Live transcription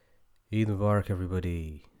Eid Mubarak,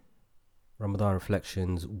 everybody. Ramadan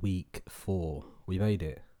Reflections, week 4. We made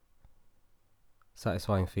it.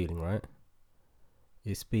 Satisfying feeling, right?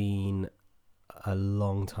 It's been a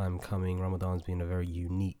long time coming. Ramadan's been a very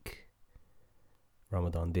unique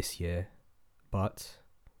Ramadan this year, but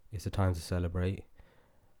it's a time to celebrate,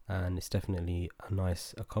 and it's definitely a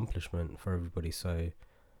nice accomplishment for everybody. So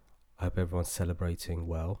I hope everyone's celebrating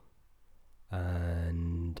well,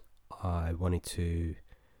 and I wanted to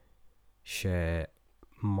share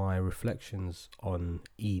my reflections on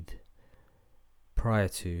Eid prior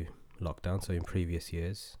to lockdown, so in previous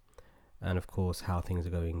years, and of course how things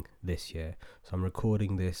are going this year. So I'm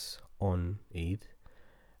recording this on Eid,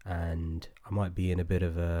 and I might be in a bit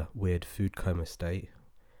of a weird food coma state.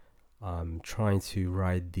 I'm trying to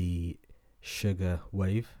ride the sugar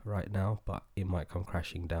wave right now, but it might come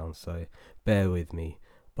crashing down, so bear with me.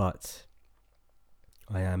 But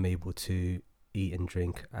I am able to eat and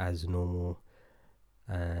drink as normal,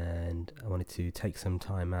 and I wanted to take some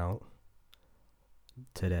time out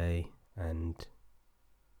today and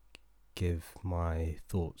give my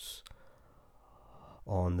thoughts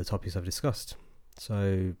on the topics I've discussed.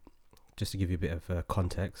 So, just to give you a bit of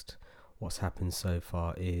context, what's happened so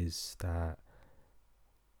far is that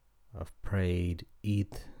I've prayed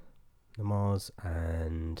Eid namaz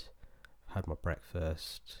and had my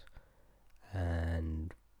breakfast,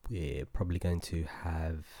 and we're probably going to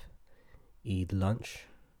have Eid lunch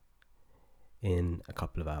in a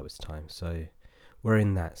couple of hours' time. So we're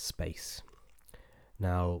in that space.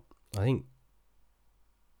 Now, I think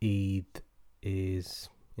Eid is,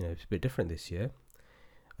 it's a bit different this year.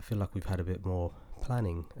 I feel like we've had a bit more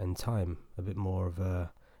planning and time, a bit more of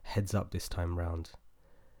a heads up this time round.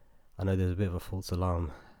 I know there's a bit of a false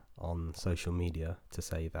alarm on social media to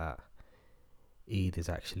say that Eid is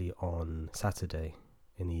actually on Saturday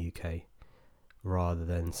in the UK rather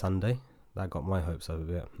than Sunday. That got my hopes up a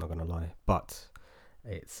bit, I'm not going to lie. But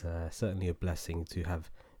it's certainly a blessing to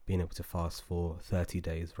have been able to fast for 30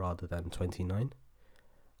 days rather than 29.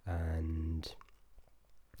 And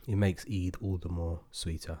it makes Eid all the more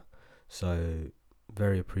sweeter. So,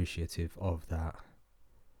 very appreciative of that.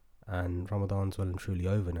 And Ramadan's well and truly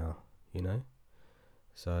over now,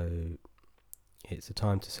 So, it's a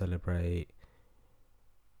time to celebrate.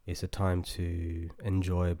 It's a time to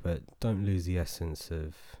enjoy, but don't lose the essence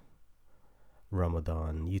of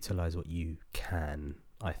Ramadan. Utilize what you can,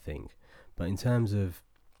 I think. But in terms of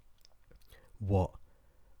what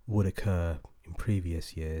would occur in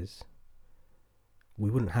previous years, we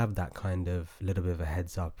wouldn't have that kind of little bit of a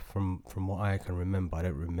heads up. From what I can remember, I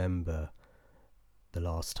don't remember the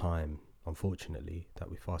last time, unfortunately, that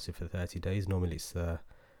we fasted for 30 days. Normally it's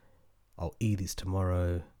Eid is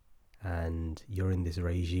tomorrow, and you're in this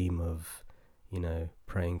regime of,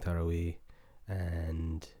 praying Taraweeh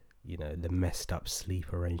and, the messed up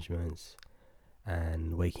sleep arrangements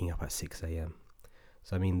and waking up at 6 a.m.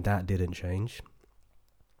 So, that didn't change.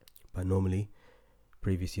 But normally,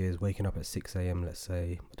 previous years, waking up at 6 a.m., let's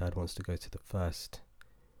say, my dad wants to go to the first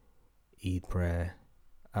Eid prayer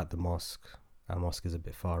at the mosque. Our mosque is a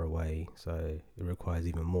bit far away, so it requires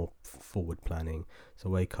even more forward planning. So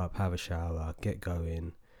wake up, have a shower, get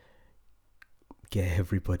going, get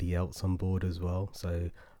everybody else on board as well.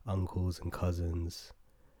 So uncles and cousins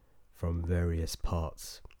from various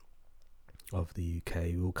parts of the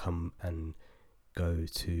UK will come and go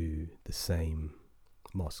to the same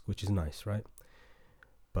mosque, which is nice, right?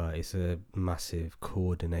 But it's a massive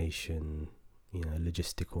coordination,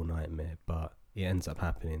 logistical nightmare, but it ends up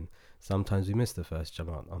happening. Sometimes we miss the first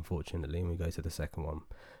Jamaat, unfortunately, and we go to the second one.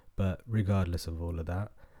 But regardless of all of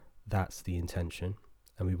that, that's the intention.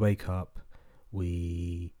 And we wake up,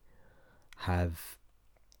 we have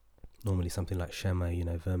normally something like shema,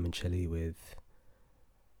 vermicelli with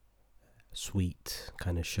sweet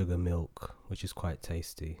kind of sugar milk, which is quite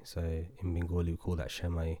tasty. So in Bengali we call that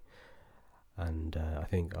shema, and I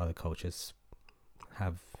think other cultures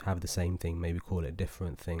have the same thing, maybe call it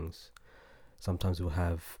different things. Sometimes we'll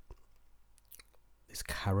have this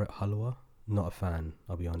carrot halwa. Not a fan,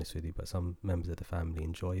 I'll be honest with you, but some members of the family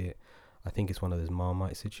enjoy it. I think it's one of those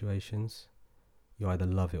Marmite situations. You either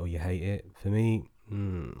love it or you hate it. For me,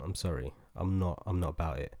 I'm sorry, I'm not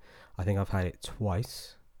about it. I think I've had it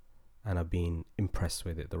twice and I've been impressed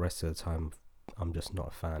with it. The rest of the time, I'm just not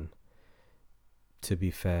a fan. To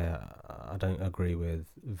be fair, I don't agree with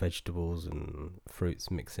vegetables and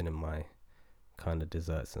fruits mixing in my kind of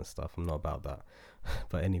desserts and stuff. I'm not about that.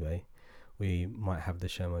 But anyway, we might have the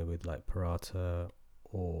shema with like paratha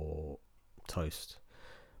or toast.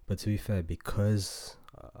 But to be fair, because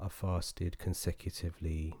I fasted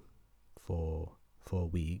consecutively for 4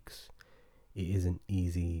 weeks, it isn't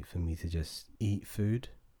easy for me to just eat food,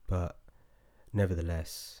 but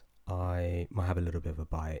nevertheless, I might have a little bit of a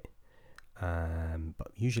bite.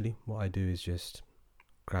 But usually, what I do is just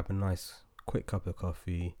grab a nice quick cup of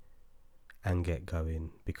coffee and get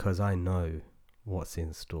going, because I know what's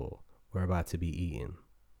in store. We're about to be eating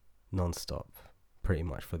non-stop pretty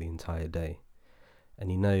much for the entire day,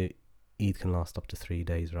 and Eid can last up to 3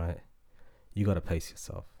 days, right? You got to pace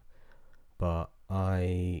yourself. But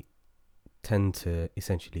I tend to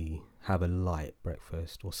essentially have a light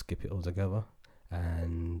breakfast or skip it altogether,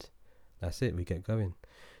 and that's it, we get going.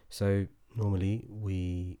 So normally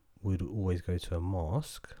we would always go to a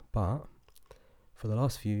mosque, but for the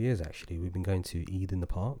last few years actually we've been going to Eid in the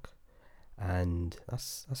park, and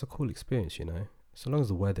that's a cool experience, so long as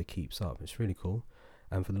the weather keeps up, it's really cool.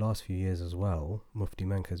 And for the last few years as well, Mufti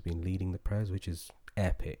Menk has been leading the prayers, which is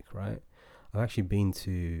epic, right? I've actually been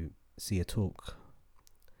to see a talk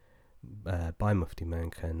by Mufti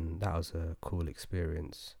Menk, and that was a cool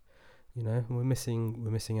experience. We're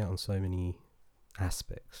missing out on so many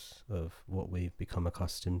aspects of what we've become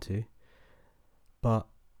accustomed to, but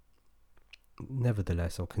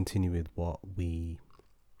nevertheless I'll continue with what we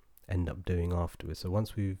end up doing afterwards. So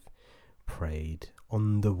once we've prayed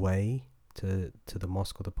on the way to the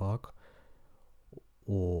mosque or the park,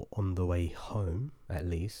 or on the way home at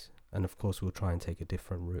least, and of course we'll try and take a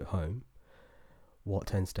different route home, what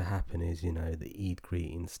tends to happen is, the Eid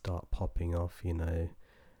greetings start popping off.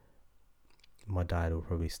 My dad will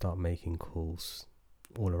probably start making calls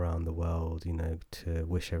all around the world, to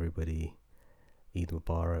wish everybody Eid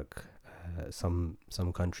Mubarak. Some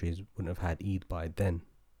countries wouldn't have had Eid by then,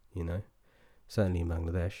 certainly in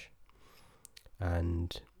Bangladesh.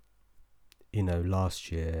 And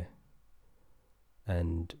last year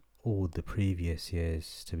and all the previous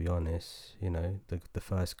years, to be honest, the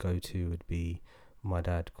first go-to would be my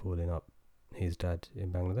dad calling up his dad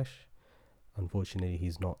in Bangladesh. Unfortunately,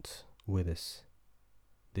 he's not with us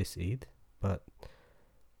this Eid, but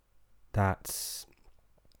that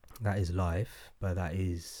is life. But that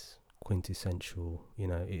is quintessential,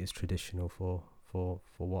 it is traditional for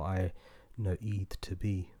what I know Eid to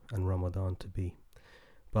be and Ramadan to be.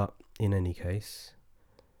 But in any case,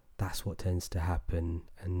 that's what tends to happen,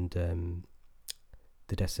 and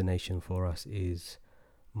the destination for us is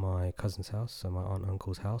my cousin's house, so my aunt and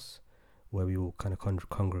uncle's house, where we all kind of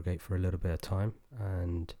congregate for a little bit of time,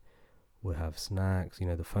 and we'll have snacks.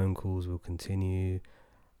 The phone calls will continue,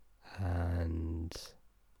 and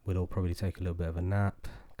we'll all probably take a little bit of a nap,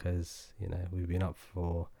 because we've been up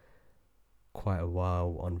for quite a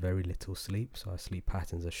while on very little sleep, so our sleep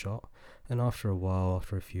patterns are shot. And after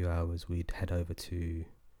a few hours, we'd head over to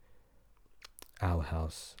our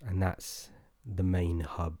house, and that's the main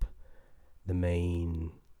hub, the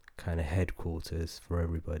main kind of headquarters for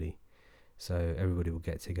everybody. So everybody will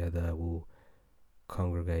get together, we'll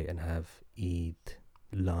congregate and have Eid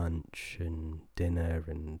lunch and dinner,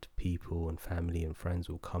 and people and family and friends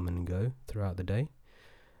will come and go throughout the day.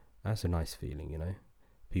 That's a nice feeling,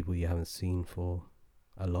 people you haven't seen for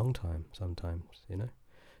a long time sometimes,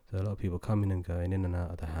 so a lot of people coming and going in and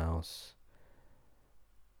out of the house.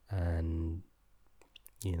 And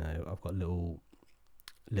I've got little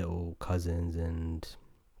cousins and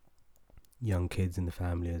young kids in the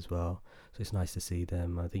family as well, so it's nice to see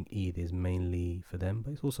them. I think Eid is mainly for them,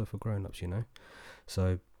 but it's also for grown-ups,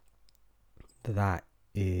 so that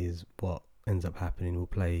is what ends up happening. We'll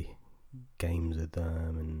play games with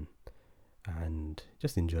them and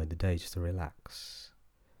just enjoy the day, just to relax.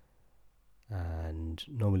 And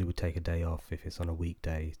normally we take a day off if it's on a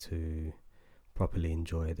weekday to properly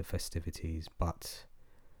enjoy the festivities, but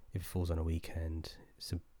if it falls on a weekend,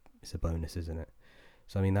 it's a bonus, isn't it?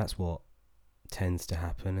 So I mean, that's what tends to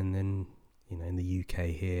happen. And then in the UK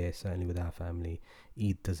here, certainly with our family,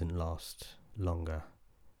 Eid doesn't last longer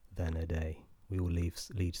than a day. We all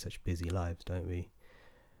lead such busy lives, don't we?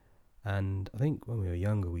 And I think when we were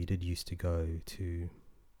younger, we did used to go to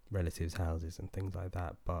relatives' houses and things like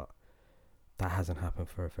that, but that hasn't happened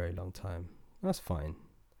for a very long time. That's fine.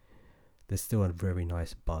 There's still a very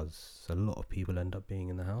nice buzz, so a lot of people end up being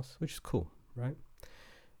in the house, which is cool, right?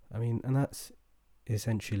 I mean, and that's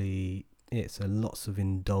essentially it. So lots of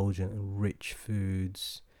indulgent and rich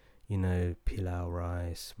foods, pilau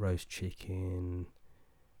rice, roast chicken,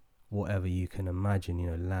 whatever you can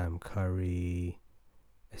imagine, lamb curry,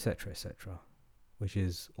 etc., etc., which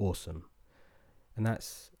is awesome. And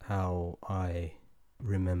that's how I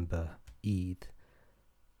remember Eid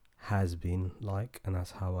has been like, and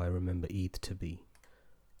that's how I remember Eid to be.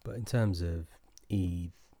 But in terms of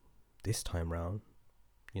Eid this time round,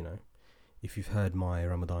 if you've heard my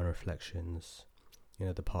Ramadan reflections,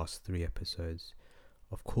 the past 3 episodes.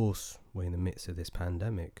 Of course, we're in the midst of this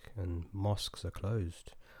pandemic and mosques are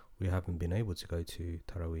closed. We haven't been able to go to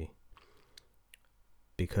Taraweeh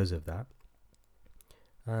because of that.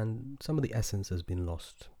 And some of the essence has been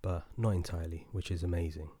lost, but not entirely, which is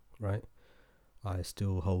amazing, right? I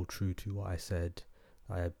still hold true to what I said.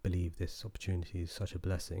 I believe this opportunity is such a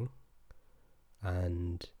blessing.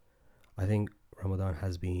 And I think Ramadan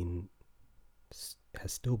has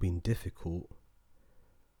still been difficult,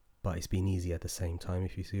 but it's been easy at the same time,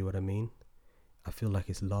 if you see what I mean. I feel like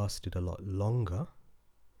it's lasted a lot longer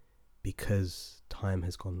because time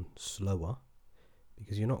has gone slower,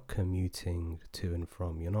 because you're not commuting to and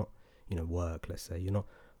from, you're not, work, let's say, you're not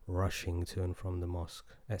rushing to and from the mosque,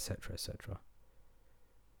 etc., etc.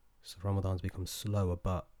 So Ramadan's become slower,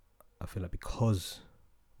 but I feel like because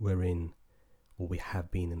we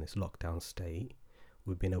have been in this lockdown state,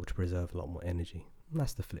 we've been able to preserve a lot more energy. And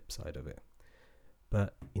that's the flip side of it.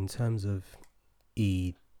 But in terms of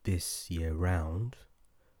Eid this year round,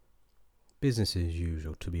 business as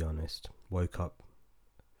usual, to be honest. Woke up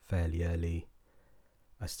fairly early.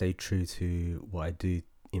 I stayed true to what I do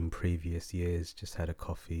in previous years, just had a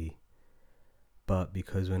coffee. But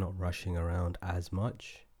because we're not rushing around as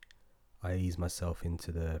much, I ease myself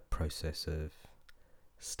into the process of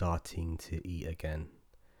starting to eat again.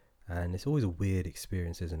 And it's always a weird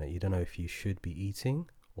experience, isn't it? You don't know if you should be eating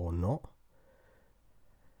or not.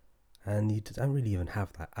 And you don't really even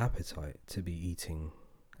have that appetite to be eating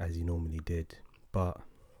as you normally did. But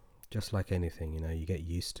just like anything, you get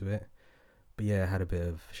used to it. But yeah, I had a bit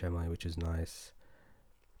of shemai, which is nice.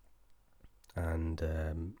 And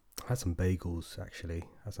had some bagels, actually.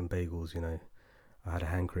 I had a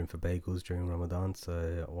hankering for bagels during Ramadan,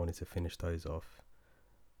 so I wanted to finish those off.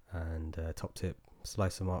 And top tip,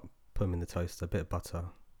 slice them up, put them in the toaster, a bit of butter,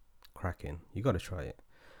 cracking. You got to try it.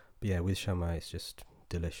 But yeah, with shemai, it's just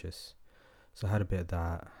delicious. So I had a bit of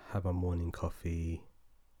that, had my morning coffee,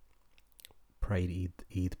 prayed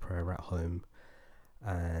Eid prayer at home,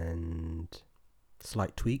 and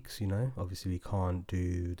slight tweaks, Obviously we can't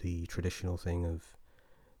do the traditional thing of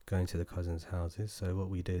going to the cousins' houses, so what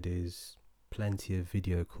we did is plenty of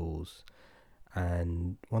video calls.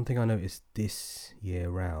 And one thing I noticed this year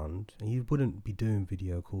round, and you wouldn't be doing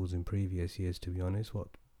video calls in previous years, to be honest,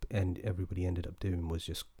 everybody ended up doing was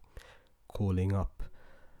just calling up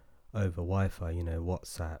over Wi-Fi,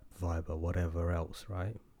 WhatsApp, Viber, whatever else,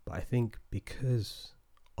 right? But I think because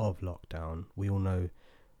of lockdown, we all know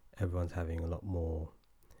everyone's having a lot more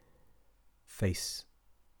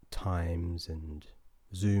FaceTimes and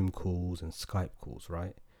Zoom calls and Skype calls,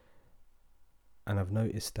 right? And I've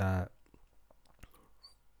noticed that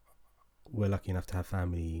we're lucky enough to have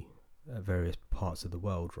family at various parts of the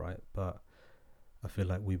world, right? But I feel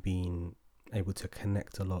like we've been able to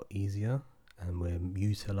connect a lot easier, and we're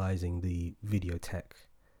utilizing the video tech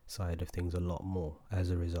side of things a lot more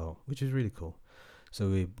as a result, which is really cool.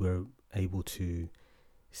 So we're able to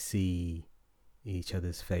see each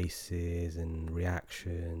other's faces and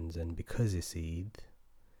reactions, and because it's Eid,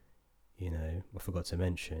 I forgot to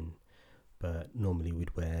mention, but normally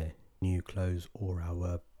we'd wear new clothes or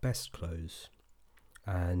our best clothes,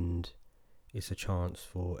 and it's a chance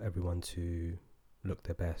for everyone to look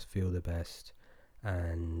their best, feel their best,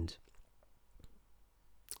 and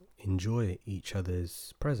enjoy each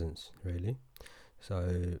other's presence, really.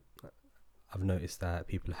 So I've noticed that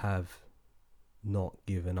people have not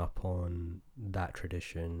given up on that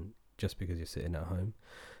tradition just because you're sitting at home.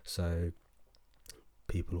 So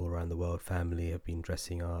people all around the world, family, have been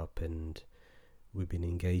dressing up, and we've been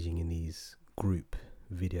engaging in these group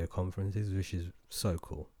video conferences, which is so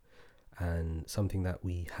cool, and something that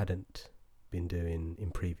we hadn't been doing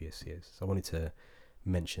in previous years. So I wanted to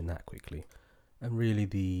mention that quickly. And really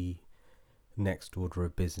the next order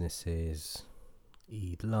of business is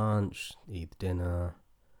Eid lunch, Eid dinner,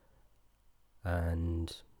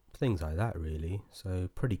 and things like that, really. So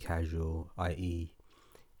pretty casual, i.e.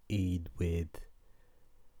 Eid with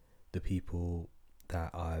the people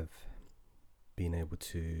that I've been able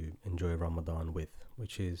to enjoy Ramadan with,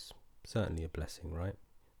 which is certainly a blessing, right?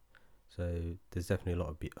 So there's definitely a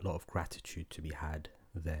lot of gratitude to be had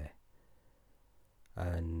there.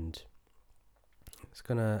 And it's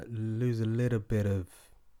gonna lose a little bit of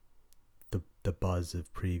the buzz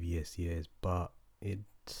of previous years, but it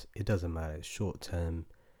doesn't matter. It's short-term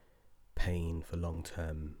pain for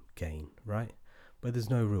long-term gain, right? But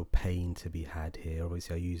there's no real pain to be had here.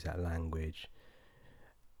 Obviously I use that language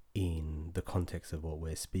in the context of what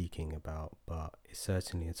we're speaking about, but it's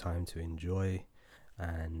certainly a time to enjoy,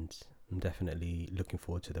 and I'm definitely looking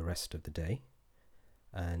forward to the rest of the day.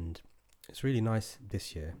 And it's really nice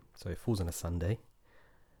this year, so it falls on a Sunday,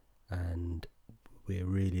 and we're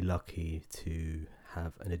really lucky to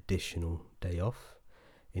have an additional day off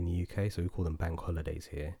in the UK. So we call them bank holidays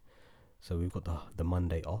here. So we've got the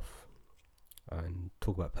Monday off, and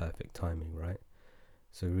talk about perfect timing, right?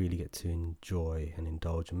 So we really get to enjoy and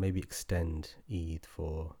indulge and maybe extend Eid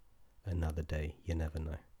for another day. You never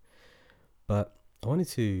know. But I wanted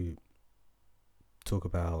to talk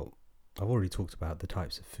about, I've already talked about the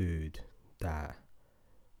types of food that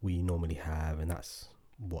we normally have, and that's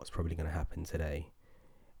what's probably going to happen today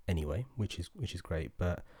anyway, which is great.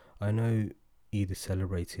 But I know Eid is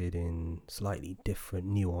celebrated in slightly different,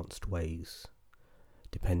 nuanced ways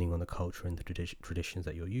depending on the culture and the traditions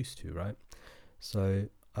that you're used to, right? So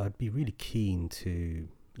I'd be really keen to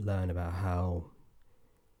learn about how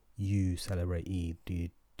you celebrate Eid. Do you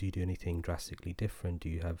do anything drastically different? Do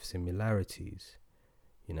you have similarities?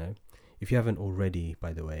 You know, if you haven't already,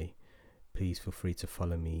 by the way, please feel free to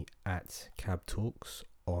follow me at Cab Talks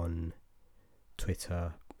on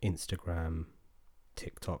Twitter, Instagram,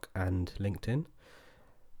 TikTok, and LinkedIn.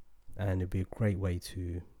 And it'd be a great way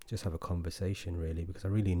to just have a conversation, really, because I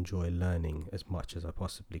really enjoy learning as much as I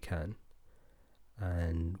possibly can.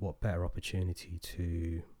 And what better opportunity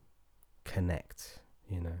to connect?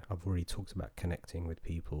 You know, I've already talked about connecting with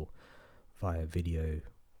people via video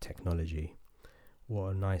technology. What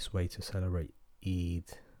a nice way to celebrate Eid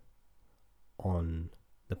on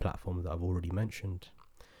the platform that I've already mentioned.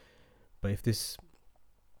 But if this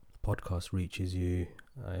podcast reaches you,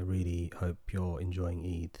 I really hope you're enjoying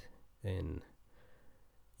Eid in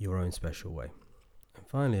your own special way. And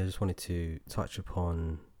finally, I just wanted to touch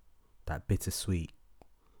upon that bittersweet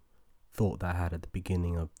thought that I had at the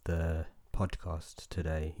beginning of the podcast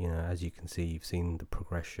today. You know, as you can see, you've seen the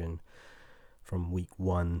progression from week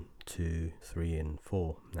 1, 2, 3 and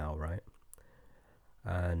 4 now, right?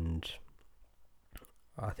 And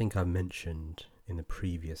I think I mentioned in the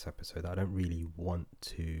previous episode that I don't really want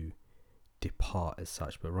to depart as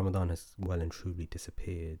such, but Ramadan has well and truly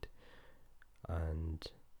disappeared, and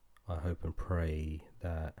I hope and pray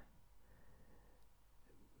that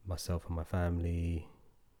myself and my family,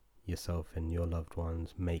 yourself and your loved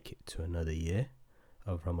ones, make it to another year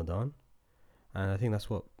of Ramadan. And I think that's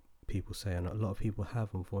what people say, and a lot of people have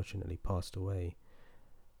unfortunately passed away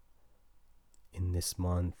in this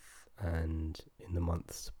month and in the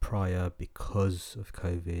months prior because of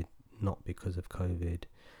COVID, not because of COVID.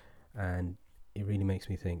 And it really makes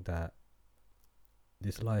me think that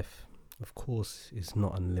this life, of course, is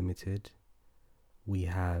not unlimited. We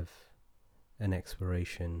have an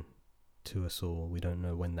expiration to us all. We don't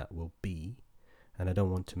know when that will be, and I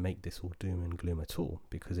don't want to make this all doom and gloom at all,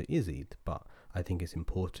 because it is Eid. But I think it's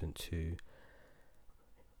important to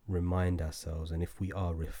remind ourselves, and if we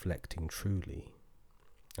are reflecting truly,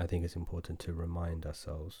 I think it's important to remind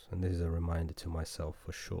ourselves, and this is a reminder to myself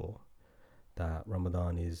for sure, that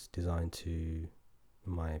Ramadan is designed to, in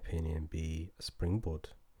my opinion, be a springboard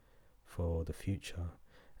for the future.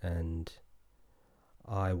 And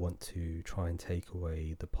I want to try and take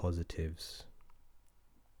away the positives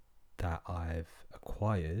that I've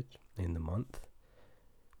acquired in the month,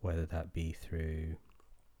 whether that be through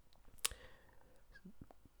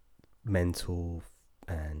mental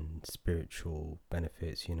and spiritual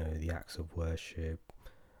benefits, you know, the acts of worship,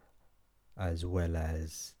 as well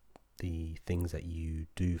as the things that you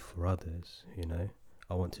do for others. You know,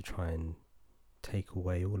 I want to try and take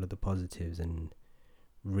away all of the positives and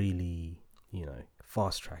really, you know,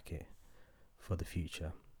 fast track it for the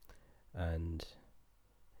future. And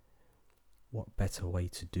what better way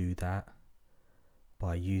to do that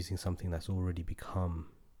by using something that's already become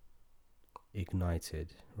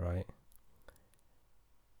ignited, right?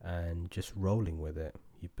 And just rolling with it.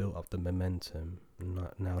 You built up the momentum,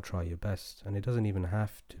 now try your best. And it doesn't even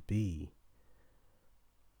have to be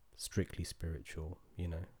strictly spiritual, you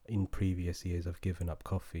know. In previous years I've given up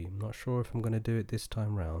coffee. I'm not sure if I'm going to do it this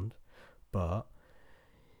time round, but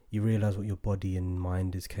you realize what your body and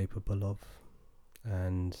mind is capable of,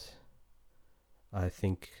 and I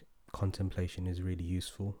think contemplation is really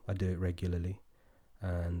useful. I do it regularly,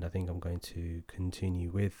 and I think I'm going to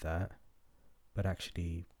continue with that, but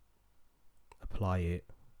actually apply it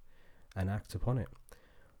and act upon it.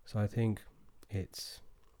 So I think it's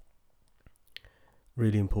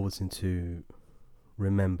really important to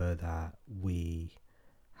remember that we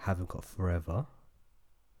haven't got forever,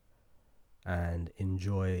 and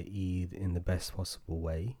enjoy Eid in the best possible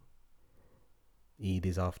way. Eid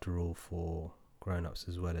is, after all, for grown-ups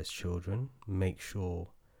as well as children. Make sure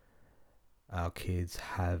our kids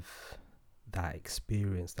have that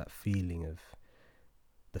experience, that feeling of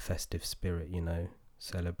the festive spirit, you know,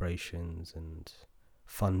 celebrations and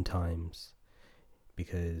fun times.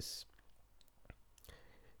 because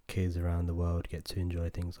kids around the world get to enjoy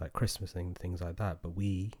things like Christmas and things like that, but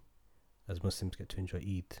we as Muslims get to enjoy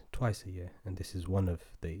Eid twice a year, and this is one of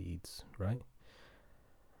the Eids, right?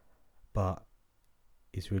 But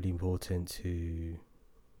it's really important to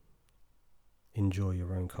enjoy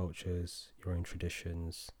your own cultures, your own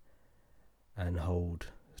traditions, and hold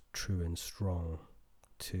true and strong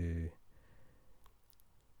to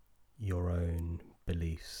your own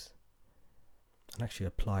beliefs and actually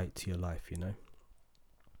apply it to your life, you know.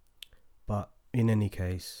 But in any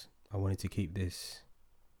case, I wanted to keep this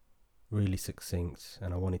really succinct,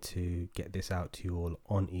 and I wanted to get this out to you all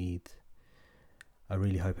on Eid. I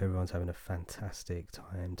really hope everyone's having a fantastic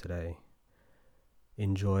time today.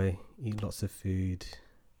 Enjoy, eat lots of food,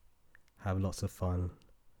 have lots of fun,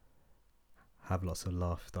 have lots of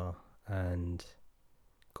laughter, and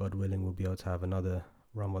God willing, we'll be able to have another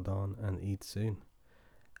Ramadan and Eid soon,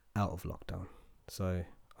 out of lockdown. So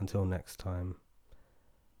until next time,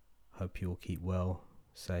 hope you all keep well,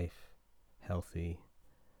 safe, healthy,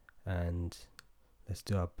 and let's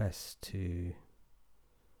do our best to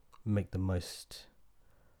make the most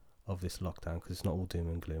of this lockdown, because it's not all doom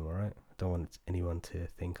and gloom, alright? I don't want anyone to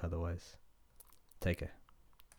think otherwise. Take care.